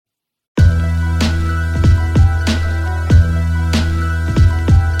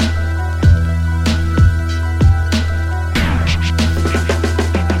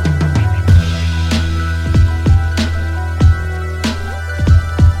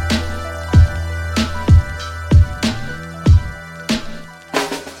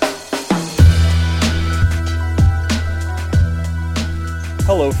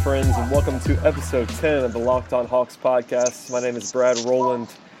Hello, friends, and welcome to episode 10 of the Locked On Hawks podcast. My name is Brad Rowland.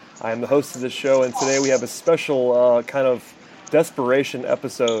 I am the host of this show, and today we have a special kind of desperation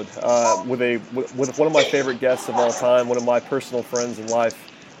episode with one of my favorite guests of all time, one of my personal friends in life.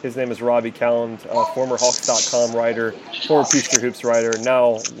 His name is Robbie Calland, former Hawks.com writer, former Peachtree Hoops writer,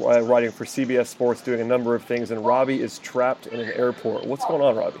 now writing for CBS Sports, doing a number of things, and Robbie is trapped in an airport. What's going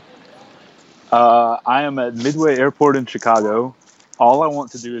on, Robbie? I am at Midway Airport in Chicago. All I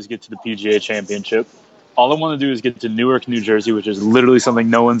want to do is get to the PGA Championship. All I want to do is get to Newark, New Jersey, which is literally something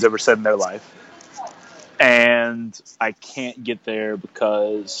no one's ever said in their life. And I can't get there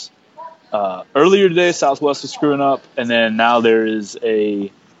because earlier today Southwest was screwing up, and then now there is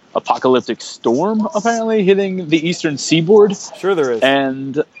a apocalyptic storm apparently hitting the eastern seaboard. Sure there is.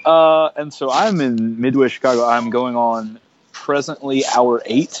 And so I'm in Midway, Chicago. I'm going on presently hour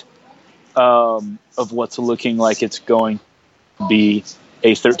 8 of what's looking like it's going to be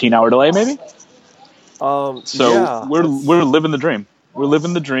a 13-hour delay, maybe. We're living the dream. We're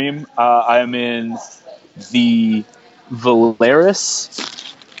living the dream. I am in the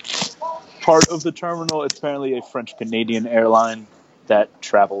Volaris part of the terminal. It's apparently a French-Canadian airline that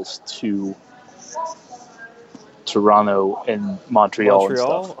travels to Toronto and Montreal and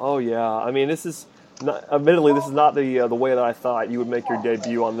stuff. Oh, yeah. I mean, admittedly, this is not the way that I thought you would make your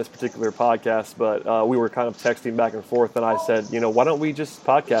debut on this particular podcast, but we were kind of texting back and forth, and I said, why don't we just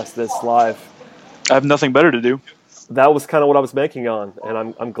podcast this live? I have nothing better to do. That was kind of what I was banking on,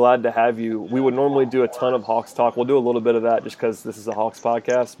 and I'm glad to have you. We would normally do a ton of Hawks talk. We'll do a little bit of that just because this is a Hawks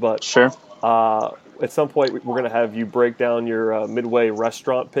podcast, but sure. At some point, we're going to have you break down your Midway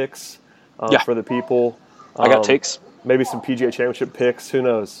restaurant picks for the people. I got takes. Maybe some PGA Championship picks. Who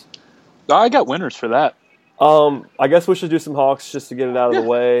knows? I got winners for that. I guess we should do some Hawks just to get it out of the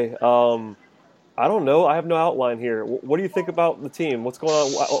way. I don't know. I have no outline here. What do you think about the team? What's going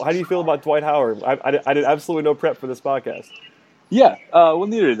on? How do you feel about Dwight Howard? I did absolutely no prep for this podcast. Yeah. Well,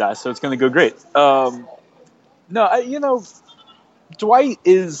 neither did I, so it's going to go great. Dwight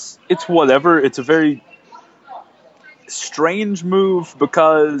it's whatever. It's a very strange move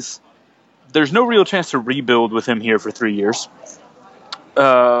because there's no real chance to rebuild with him here for 3 years.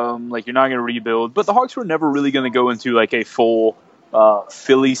 You're not going to rebuild. But the Hawks were never really going to go into like a full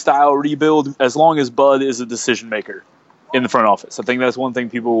Philly-style rebuild as long as Bud is a decision-maker in the front office. I think that's one thing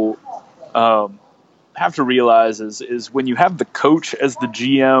people have to realize is when you have the coach as the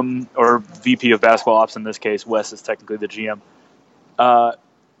GM or VP of basketball ops, in this case, Wes is technically the GM,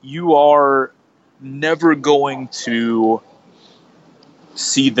 you are never going to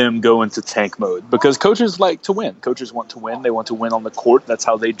see them go into tank mode because coaches like to win. Coaches want to win. They want to win on the court. That's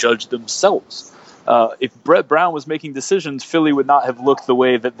how they judge themselves. If Brett Brown was making decisions, Philly would not have looked the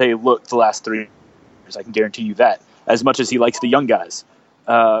way that they looked the last 3 years. I can guarantee you that. As much as he likes the young guys.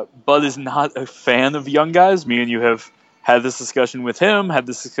 Bud is not a fan of young guys. Me and you have had this discussion with him, had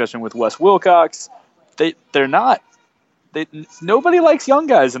this discussion with Wes Wilcox. They're not. Nobody likes young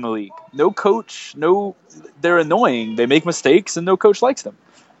guys in the league. No coach, they're annoying. They make mistakes, and no coach likes them.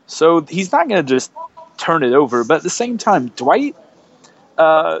 So he's not going to just turn it over. But at the same time, Dwight,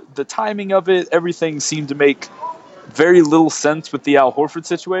 the timing of it, everything seemed to make very little sense with the Al Horford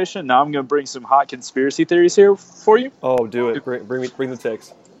situation. Now I'm going to bring some hot conspiracy theories here for you. Oh, do it. Bring the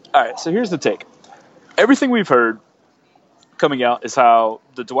takes. All right, so here's the take. Everything we've heard coming out is how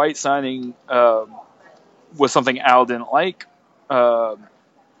the Dwight signing was something Al didn't like, and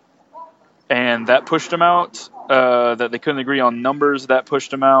that pushed him out, that they couldn't agree on numbers, that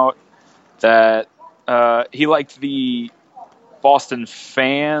pushed him out, that he liked the Boston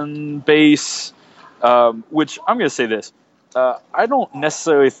fan base, which I'm going to say this. I don't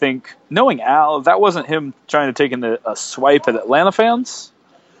necessarily think, knowing Al, that wasn't him trying to take a swipe at Atlanta fans.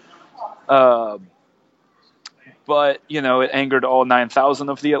 But, it angered all 9,000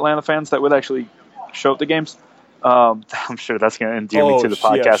 of the Atlanta fans that would actually show up to games. I'm sure that's going to endear me to the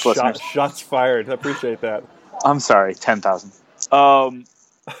podcast listeners. Shots fired. I appreciate that. I'm sorry, 10,000.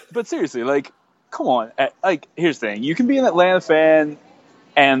 But seriously, come on. Here's the thing. You can be an Atlanta fan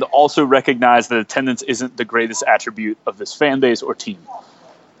and also recognize that attendance isn't the greatest attribute of this fan base or team.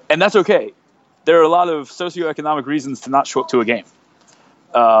 And that's okay. There are a lot of socioeconomic reasons to not show up to a game.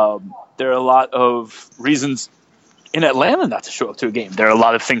 There are a lot of reasons in Atlanta not to show up to a game. There are a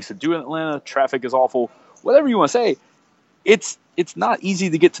lot of things to do in Atlanta. Traffic is awful. Whatever you want to say, it's not easy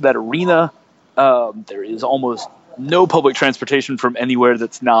to get to that arena. There is almost no public transportation from anywhere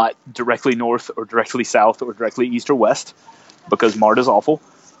that's not directly north or directly south or directly east or west because MART is awful.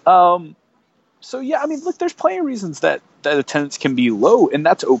 So, yeah, I mean, look, there's plenty of reasons that attendance can be low, and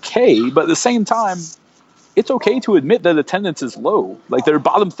that's okay. But at the same time, it's okay to admit that attendance is low. Like, they're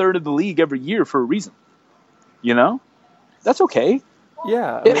bottom third of the league every year for a reason. You know? That's okay.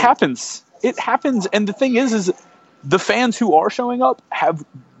 Yeah. It happens. It happens. And the thing is the fans who are showing up have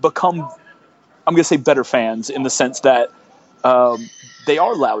become, I'm going to say, better fans in the sense that they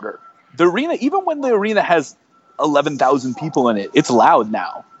are louder. The arena, even when the arena has 11,000 people in it, it's loud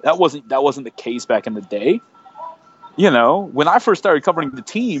now. That wasn't the case back in the day. You know, when I first started covering the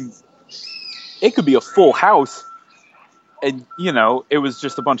team, it could be a full house, and you know, it was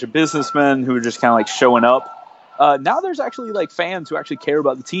just a bunch of businessmen who were just kind of like showing up. Now there's actually like fans who actually care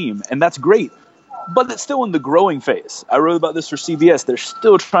about the team, and that's great. But it's still in the growing phase. I wrote about this for CBS. They're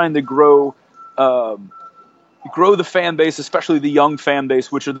still trying to grow the fan base, especially the young fan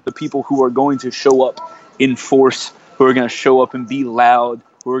base, which are the people who are going to show up in force, who are going to show up and be loud,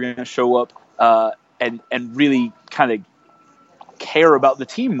 who are going to show up and really kind of care about the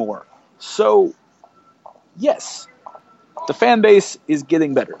team more. So, yes, the fan base is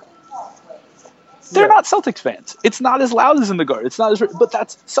getting better. They're not Celtics fans. It's not as loud as in the Garden. It's not as, but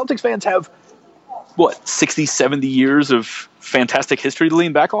Celtics fans have, 60, 70 years of fantastic history to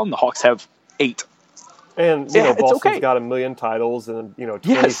lean back on. The Hawks have 8. And, Boston's got 1 million titles and,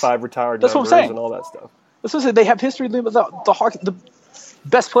 25 retired numbers and all that stuff. That's what I'm saying. They have history. The Hawks, the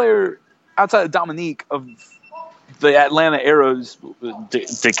best player outside of Dominique of the Atlanta Arrows,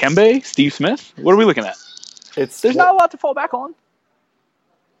 Dikembe, Steve Smith. What are we looking at? There's not a lot to fall back on.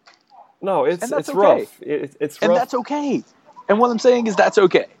 No, it's okay. rough. It's rough. And that's okay. And what I'm saying is that's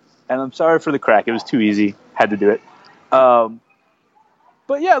okay. And I'm sorry for the crack. It was too easy. Had to do it.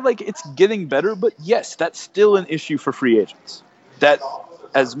 But yeah, like, it's getting better. But yes, that's still an issue for free agents. That,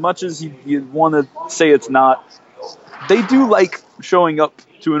 as much as you want to say it's not, they do like showing up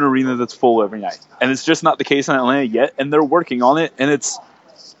to an arena that's full every night. And it's just not the case in Atlanta yet. And they're working on it. And it's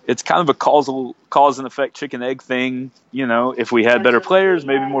kind of a cause and effect chicken egg thing. You know, if we had better players,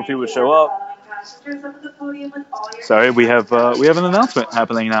 maybe more people would show up. Sorry, we have an announcement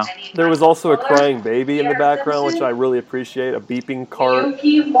happening now. There was also a crying baby in the background, which I really appreciate. A beeping cart.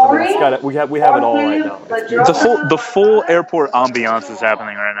 We have it all right now. The full airport ambiance is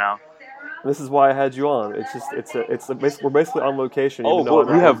happening right now. This is why I had you on. We're basically on location.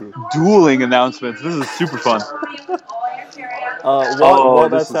 We have dueling announcements. This is super fun. While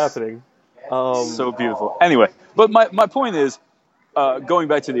that's happening, so beautiful. Anyway, but my point is, going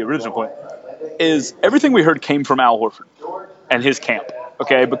back to the original point, is everything we heard came from Al Horford and his camp.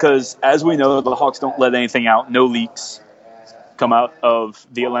 Okay, because as we know, the Hawks don't let anything out. No leaks come out of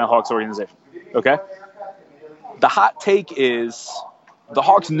the Atlanta Hawks organization. Okay, the hot take is the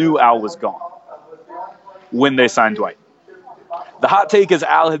Hawks knew Al was gone when they signed Dwight. The hot take is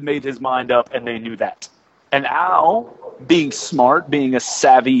Al had made his mind up and they knew that. And Al, being smart, being a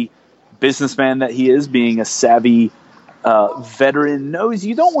savvy businessman that he is, being a savvy veteran, knows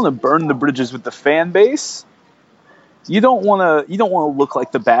you don't want to burn the bridges with the fan base. You don't want to look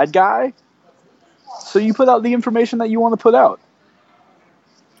like the bad guy. So you put out the information that you want to put out.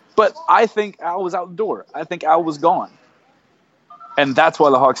 But I think Al was out the door. I think Al was gone. And that's why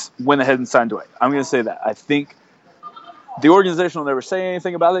the Hawks went ahead and signed Dwight. I'm going to say that. I think the organization will never say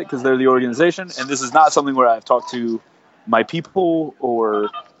anything about it because they're the organization. And this is not something where I've talked to my people or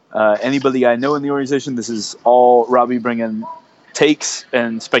anybody I know in the organization. This is all Robbie bringing takes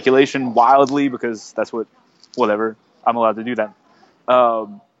and speculation wildly because that's whatever. I'm allowed to do that.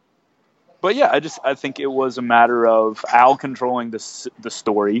 But yeah, I think it was a matter of Al controlling the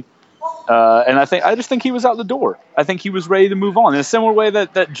story. And I just think he was out the door. I think he was ready to move on in a similar way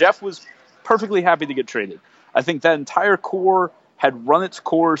that Jeff was perfectly happy to get traded. I think that entire core had run its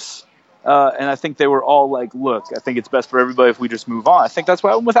course. And I think they were all like, look, I think it's best for everybody if we just move on. I think that's what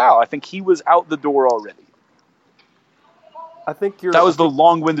happened with Al. I think he was out the door already. That was the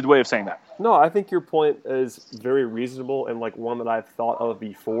long-winded way of saying that. No, I think your point is very reasonable and like one that I've thought of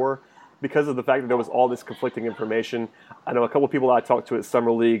before because of the fact that there was all this conflicting information. I know a couple of people I talked to at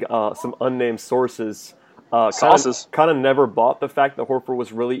Summer League, some unnamed sources, kind of never bought the fact that Horford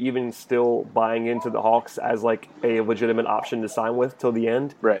was really even still buying into the Hawks as like a legitimate option to sign with till the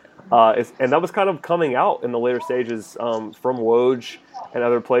end. Right. And that was kind of coming out in the later stages from Woj and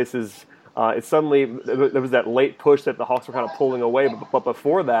other places. It suddenly there was that late push that the Hawks were kind of pulling away, but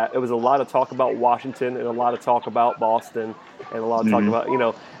before that, it was a lot of talk about Washington and a lot of talk about Boston and a lot of talk about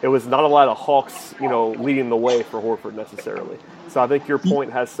it was not a lot of Hawks leading the way for Horford necessarily. So I think your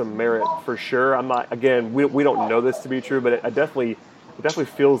point has some merit for sure. I'm not again we don't know this to be true, but it definitely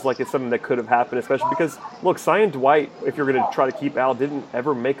feels like it's something that could have happened, especially because look, signing Dwight if you're going to try to keep Al didn't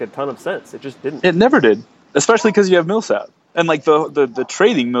ever make a ton of sense. It just didn't. It never did, especially because you have Millsap. And like the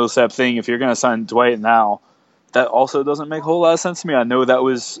trading Millsap thing, if you're going to sign Dwight now, that also doesn't make a whole lot of sense to me. I know that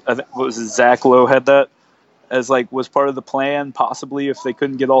was, what was it, Zach Lowe had that as like was part of the plan, possibly if they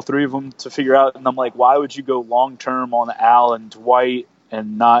couldn't get all three of them to figure out. And I'm like, why would you go long term on Al and Dwight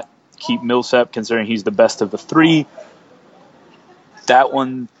and not keep Millsap, considering he's the best of the three? That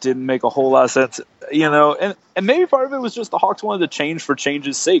one didn't make a whole lot of sense, and maybe part of it was just the Hawks wanted to change for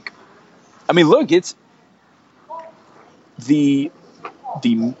change's sake. I mean, look, it's the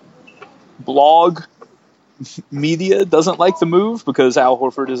blog media doesn't like the move because Al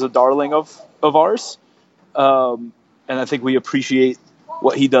Horford is a darling of ours. And I think we appreciate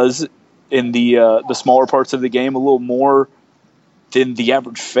what he does in the smaller parts of the game a little more than the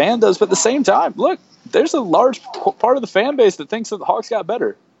average fan does. But at the same time, look, there's a large part of the fan base that thinks that the Hawks got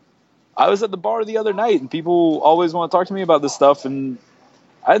better. I was at the bar the other night, and people always want to talk to me about this stuff, and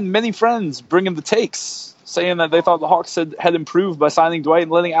I had many friends bringing the takes, saying that they thought the Hawks had improved by signing Dwight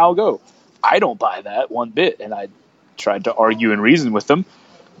and letting Al go. I don't buy that one bit, and I tried to argue and reason with them.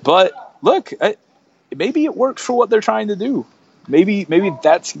 But look, maybe it works for what they're trying to do. Maybe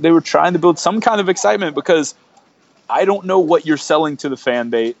they were trying to build some kind of excitement, because I don't know what you're selling to the fan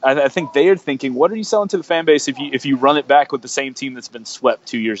base. I think they are thinking, what are you selling to the fan base if you run it back with the same team that's been swept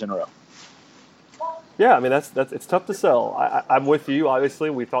 2 years in a row? Yeah, I mean that's it's tough to sell. I'm with you. Obviously,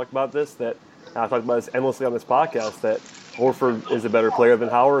 we've talked about this. I've talked about this endlessly on this podcast. That Horford is a better player than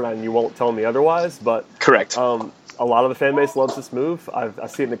Howard, and you won't tell me otherwise. But correct. A lot of the fan base loves this move. I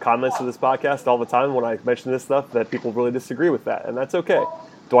see it in the comments of this podcast all the time when I mention this stuff that people really disagree with that, and that's okay.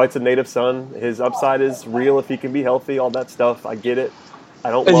 Dwight's a native son. His upside is real if he can be healthy. All that stuff, I get it. I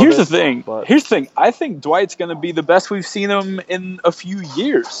don't. And love here's it, the thing. but Here's the thing. I think Dwight's going to be the best we've seen him in a few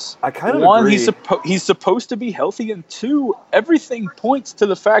years. I kind of One, agree. he's supposed to be healthy, and two, everything points to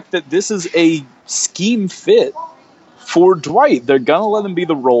the fact that this is a scheme fit for Dwight. They're going to let him be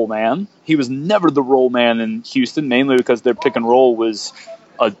the roll man. He was never the roll man in Houston, mainly because their pick and roll was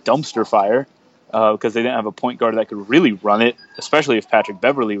a dumpster fire, because they didn't have a point guard that could really run it, especially if Patrick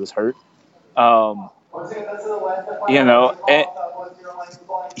Beverley was hurt.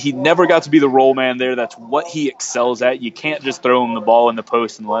 He never got to be the roll man there. That's what he excels at. You can't just throw him the ball in the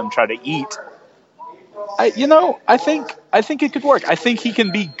post and let him try to eat. I think it could work. I think he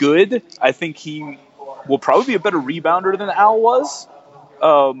can be good. I think he will probably be a better rebounder than Al was.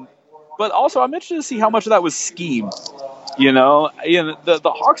 But also, I'm interested to see how much of that was scheme. The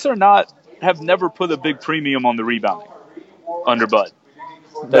Hawks have never put a big premium on the rebounding under Bud.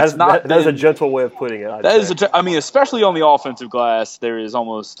 That is a gentle way of putting it. Especially on the offensive glass, there is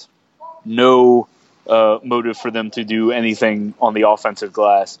almost no motive for them to do anything on the offensive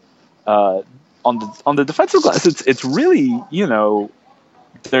glass. On the defensive glass, it's really,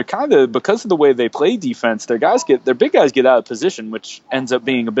 they're kind of, because of the way they play defense, their big guys get out of position, which ends up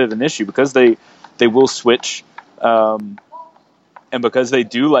being a bit of an issue because they will switch, and because they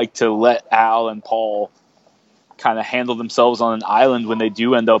do like to let Al and Paul kind of handle themselves on an island when they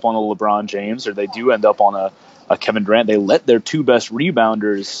do end up on a LeBron James or they do end up on a Kevin Durant. They let their two best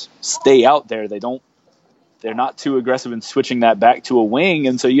rebounders stay out there. They're not too aggressive in switching that back to a wing,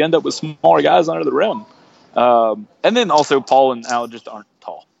 and so you end up with smaller guys under the rim. And then also Paul and Al just aren't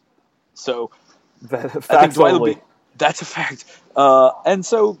tall. So I think Dwight will be, that's a fact. And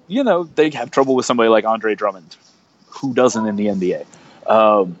so, they have trouble with somebody like Andre Drummond, who doesn't in the NBA.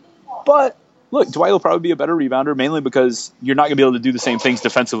 But look, Dwight will probably be a better rebounder, mainly because you're not going to be able to do the same things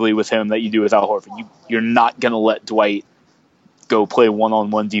defensively with him that you do with Al Horford. You're not going to let Dwight go play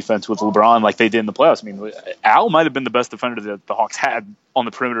one-on-one defense with LeBron like they did in the playoffs. I mean, Al might have been the best defender that the Hawks had on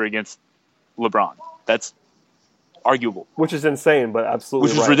the perimeter against LeBron. That's arguable. Which is insane, but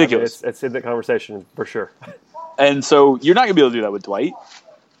absolutely Which is ridiculous. It's in the conversation for sure. And so you're not going to be able to do that with Dwight.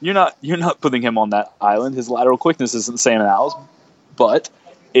 You're not putting him on that island. His lateral quickness isn't the same as Al's, but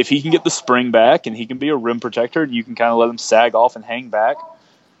if he can get the spring back and he can be a rim protector, you can kind of let him sag off and hang back.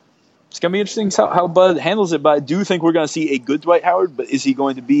 It's going to be interesting how Bud handles it, but I do think we're going to see a good Dwight Howard, but is he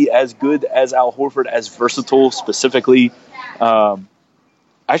going to be as good as Al Horford, as versatile specifically?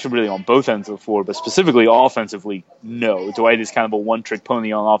 Actually, really on both ends of the floor, but specifically offensively, no. Dwight is kind of a one-trick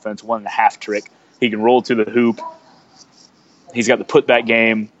pony on offense, 1.5 trick. He can roll to the hoop. He's got the putback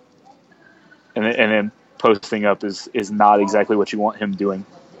game, and then posting up is not exactly what you want him doing.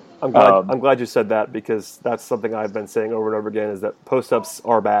 I'm glad you said that, because that's something I've been saying over and over again, is that post-ups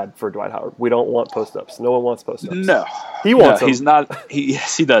are bad for Dwight Howard. We don't want post-ups. No one wants post-ups. No. He wants them. He's not.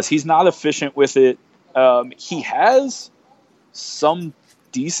 Yes, he does. He's not efficient with it. He has some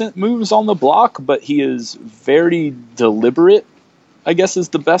decent moves on the block, but he is very deliberate, I guess is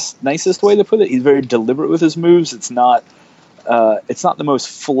the nicest way to put it. He's very deliberate with his moves. It's not it's not the most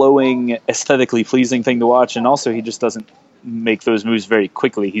flowing, aesthetically pleasing thing to watch, and also he just doesn't make those moves very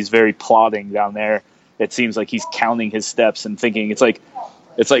quickly. He's very plodding down there. It seems like he's counting his steps and thinking. It's like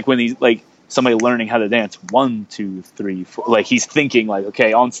when he's like somebody learning how to dance. 1, 2, 3, 4. Like he's thinking like,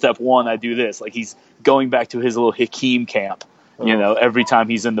 okay, on step 1 I do this. Like he's going back to his little Hakeem camp. Every time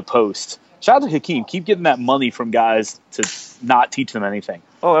he's in the post. Shout out to Hakeem. Keep getting that money from guys to not teach them anything.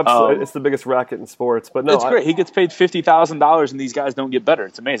 Oh, absolutely. It's the biggest racket in sports. But no, it's great. He gets paid $50,000 and these guys don't get better.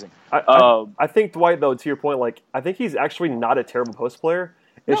 It's amazing. I think Dwight, though, to your point, like I think he's actually not a terrible post player.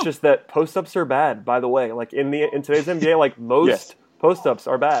 It's just that post-ups are bad, by the way. Like in today's NBA, like most post-ups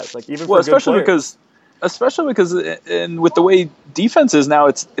are bad. Like even for especially because and with the way defense is now,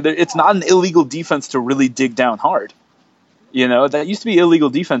 it's not an illegal defense to really dig down hard. That used to be illegal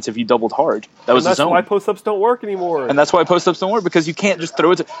defense if you doubled hard. That's why post-ups don't work anymore. And that's why post-ups don't work, because you can't just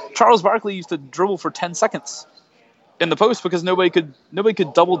throw it to... Charles Barkley used to dribble for 10 seconds in the post because nobody could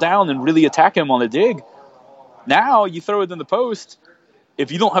double down and really attack him on a dig. Now you throw it in the post.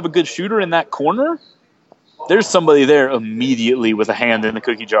 If you don't have a good shooter in that corner, there's somebody there immediately with a hand in the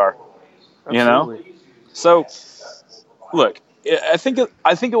cookie jar. Absolutely. So, look, I think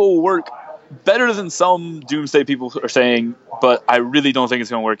it will work better than some doomsday people are saying, but I really don't think it's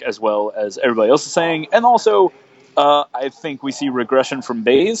going to work as well as everybody else is saying. And also, I think we see regression from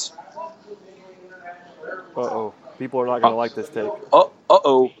Baze. Uh-oh. People are not going to like this take.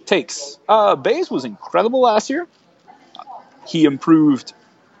 Takes. Baze was incredible last year. He improved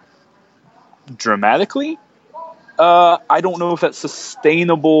dramatically. I don't know if that's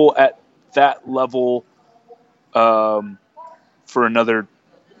sustainable at that level for another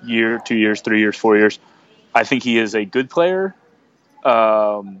year, 2 years, 3 years, 4 years. I think he is a good player.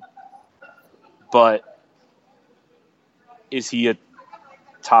 But is he a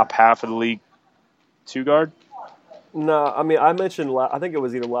top half of the league 2 guard? No, I mean I mentioned. I think it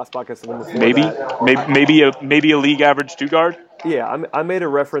was either last podcast or the before maybe a league average 2 guard. Yeah, I made a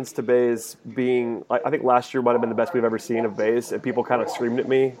reference to Baze being. I think last year might have been the best we've ever seen of Baze, and people kind of screamed at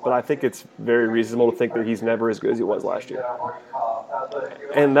me. But I think it's very reasonable to think that he's never as good as he was last year,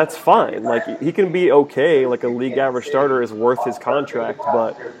 and that's fine. Like he can be okay. Like a league average starter is worth his contract,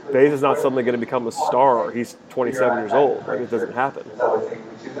 but Baze is not suddenly going to become a star. He's 27 years old. Like it doesn't happen.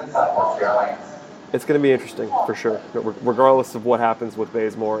 It's going to be interesting for sure. Regardless of what happens with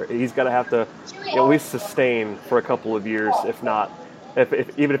Bazemore, he's got to have to at least sustain for a couple of years, if not,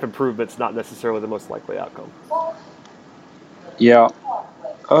 even if improvement's not necessarily the most likely outcome. Yeah.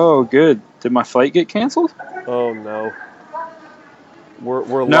 Oh, good. Did my flight get canceled? Oh no.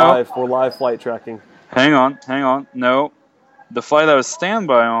 We're No. live. We're live flight tracking. Hang on. No, the flight I was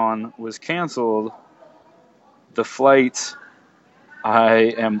standby on was canceled. The flight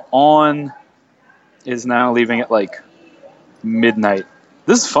I am on is now leaving at like midnight.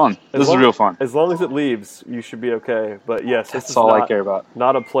 This is fun. This is real fun. As long as it leaves, you should be okay. But yes, that's all I care about.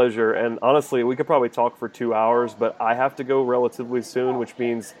 Not a pleasure. And honestly, we could probably talk for 2 hours, but I have to go relatively soon, which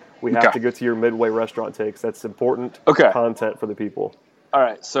means we have to go to your Midway restaurant takes. That's important content for the people. All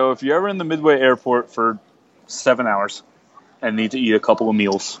right. So if you're ever in the Midway airport for 7 hours and need to eat a couple of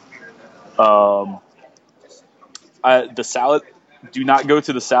meals, the salad. Do not go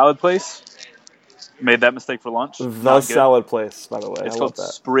to the salad place. Made that mistake for lunch. The salad place, by the way. It's called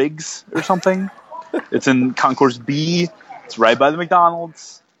Spriggs or something. It's in Concourse B. It's right by the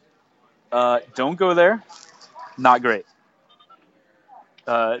McDonald's. Don't go there. Not great.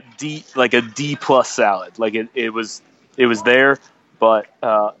 A D plus salad. Like it was there, but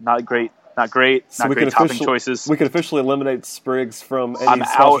not great. Not great. So not great topping choices. We can officially eliminate Spriggs from any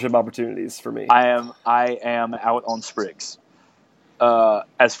sponsorship opportunities for me. I am out on Spriggs.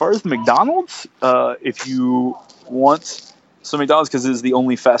 As far as the McDonald's, if you want some McDonald's, because it is the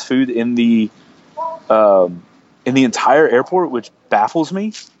only fast food in the entire airport, which baffles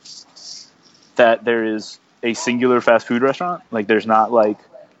me, that there is a singular fast food restaurant. Like there's not like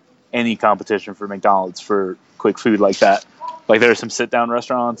any competition for McDonald's for quick food like that. Like there are some sit down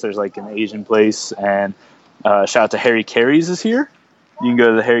restaurants. There's like an Asian place, and shout out to Harry Carey's is here. You can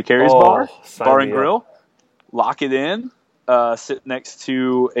go to the Harry Carey's bar and grill, lock it in. Sit next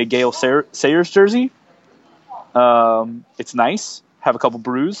to a Gale Sayers jersey. It's nice. Have a couple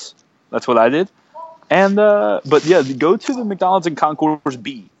brews. That's what I did. And but yeah, go to the McDonald's in Concourse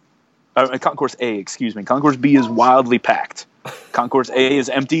B. Concourse A, excuse me. Concourse B is wildly packed. Concourse A is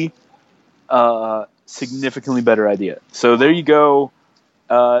empty. Significantly better idea. So there you go.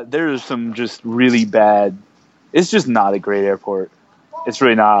 There's some just really bad. It's just not a great airport. It's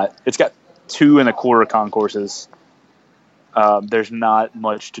really not. It's got 2.25 concourses. There's not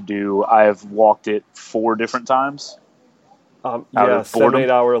much to do. I've walked it 4 different times. out Yeah, of boredom. 7-8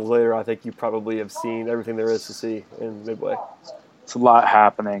 hours later, I think you probably have seen everything there is to see in Midway. It's a lot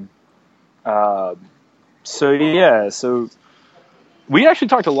happening. So we actually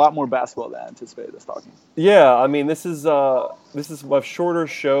talked a lot more basketball than I anticipated us talking. Yeah, I mean, this is a shorter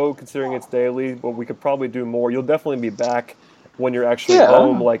show considering it's daily, but we could probably do more. You'll definitely be back when you're actually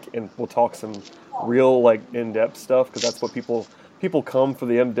home, and we'll talk some real in-depth stuff because that's what people come for,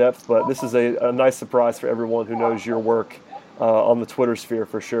 the in-depth. But this is a nice surprise for everyone who knows your work on the Twitter sphere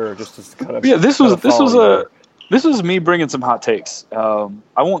for sure. Just to kind of this was me bringing some hot takes. I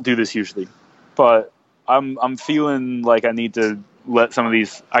won't do this usually, but I'm feeling like I need to let some of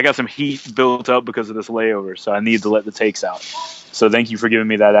these. I got some heat built up because of this layover, so I need to let the takes out. So thank you for giving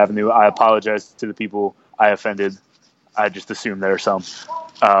me that avenue. I apologize to the people I offended. I just assume there are some.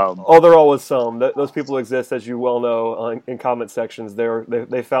 There are always some. Those people exist, as you well know, in comment sections.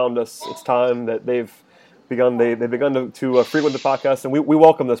 They found us. It's time that they've begun to frequent the podcast, and we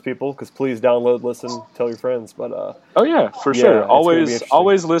welcome those people because please download, listen, tell your friends. But sure.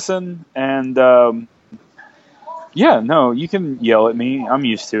 Always listen, and you can yell at me. I'm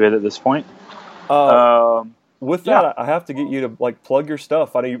used to it at this point. With that, I have to get you to plug your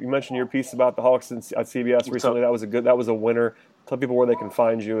stuff. I know you mentioned your piece about the Hawks at CBS recently. That was a winner. Tell people where they can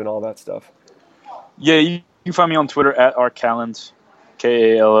find you and all that stuff. Yeah, you can find me on Twitter at rcalland,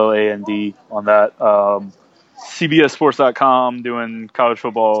 Kalland on that. CBSSports.com, doing college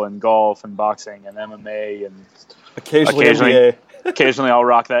football and golf and boxing and MMA and occasionally NBA. Occasionally I'll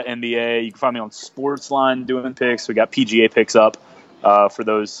rock that NBA. You can find me on Sportsline doing picks. We got PGA picks up. For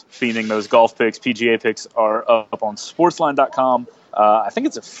those fiending those golf picks, PGA picks are up on Sportsline.com. I think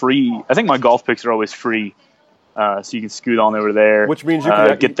it's I think my golf picks are always free, so you can scoot on over there. Which means you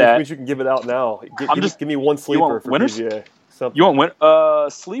can get that. Which means you can give it out now. Give me one sleeper for winners? PGA. Something. You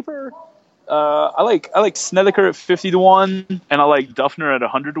want sleeper? I like Snedeker at 50-1, and I like Duffner at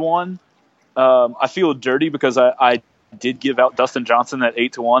 100-1. I feel dirty because I did give out Dustin Johnson at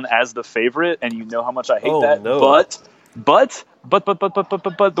 8-1 as the favorite, and you know how much I hate that. No. But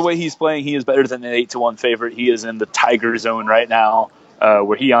the way he's playing, he is better than an 8-1 favorite. He is in the Tiger zone right now,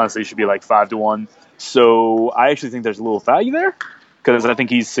 where he honestly should be like 5-1. So I actually think there's a little value there because I think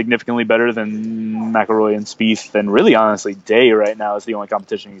he's significantly better than McIlroy and Spieth. And really, honestly, Day right now is the only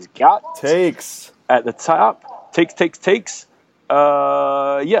competition he's got. Takes at the top. Takes.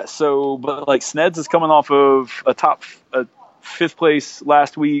 But Sneds is coming off of a fifth place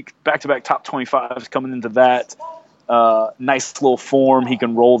last week, back-to-back top 25s coming into that. Nice little form. He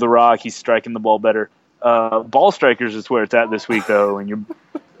can roll the rock. He's striking the ball better. Ball strikers is where it's at this week, though. I'm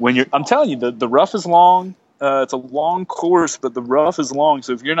telling you, the rough is long. It's a long course, but the rough is long.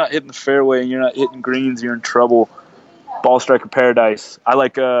 So if you're not hitting the fairway and you're not hitting greens, you're in trouble. Ball striker paradise. I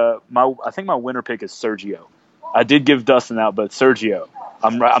like I think my winner pick is Sergio. I did give Dustin out, but Sergio,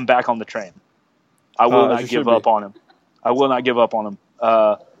 I'm back on the train. I will not give up on him.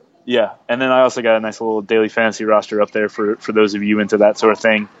 Yeah, and then I also got a nice little daily fantasy roster up there for those of you into that sort of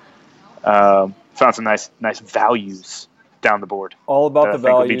thing. Found some nice values down the board. All about the values.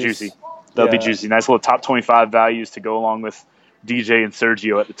 That'll be juicy. That'll be juicy. Nice little top 25 values to go along with DJ and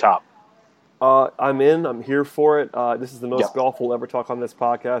Sergio at the top. I'm in. I'm here for it. This is the most golf we'll ever talk on this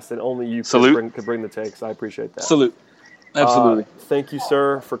podcast, and only you could bring the takes. I appreciate that. Salute. Absolutely. Thank you,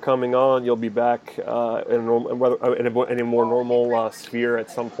 sir, for coming on. You'll be in a more normal sphere at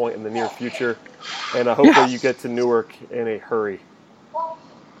some point in the near future, and hopefully you get to Newark in a hurry.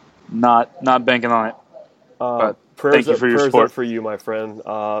 Not banking on it. But thank you for your support. Up for you, my friend.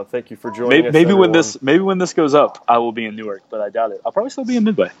 Thank you for joining us. Maybe when this goes up, I will be in Newark, but I doubt it. I'll probably still be in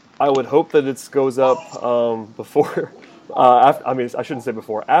Midway. I would hope that it goes up before. I shouldn't say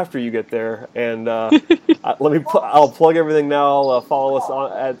before. After you get there, and I'll plug everything now. Follow us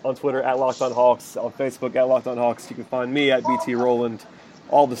on Twitter at Locked On Hawks, on Facebook at Locked On Hawks. You can find me at BT Rowland.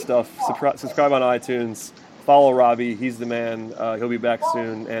 All the stuff. Subscribe on iTunes. Follow Robbie. He's the man. He'll be back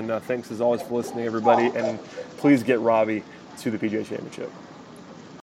soon. And thanks as always for listening, everybody. And please get Robbie to the PGA Championship.